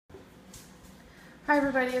Hi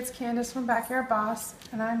everybody, it's Candace from Backyard Boss,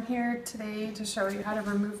 and I'm here today to show you how to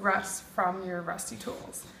remove rust from your rusty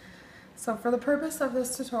tools. So for the purpose of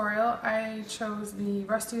this tutorial, I chose the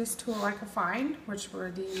rustiest tool I could find, which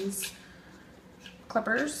were these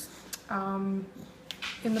clippers. In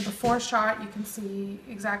the before shot, you can see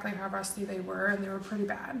exactly how rusty they were, and they were pretty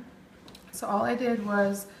bad. So all I did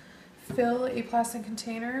was fill a plastic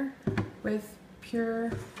container with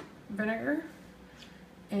pure vinegar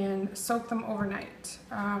and soak them overnight.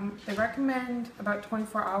 They recommend about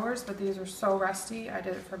 24 hours, but these are so rusty, I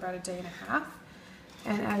did it for about a day and a half.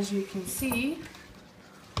 And as you can see,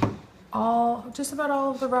 just about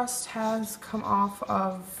all of the rust has come off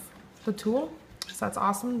of the tool. So that's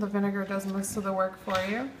awesome. The vinegar does most of the work for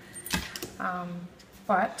you.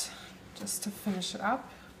 But just to finish it up,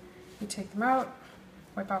 you take them out,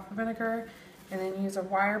 wipe off the vinegar, and then use a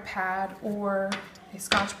wire pad or a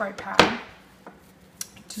Scotch-Brite pad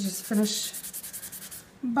to just finish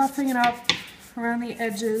buffing it up around the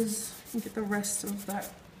edges and get the rest of that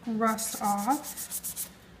rust off.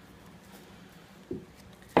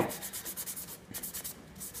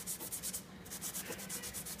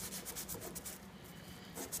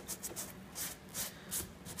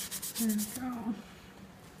 There we go.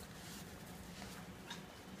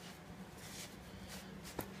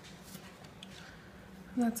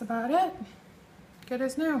 And that's about it. Good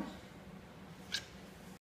as new.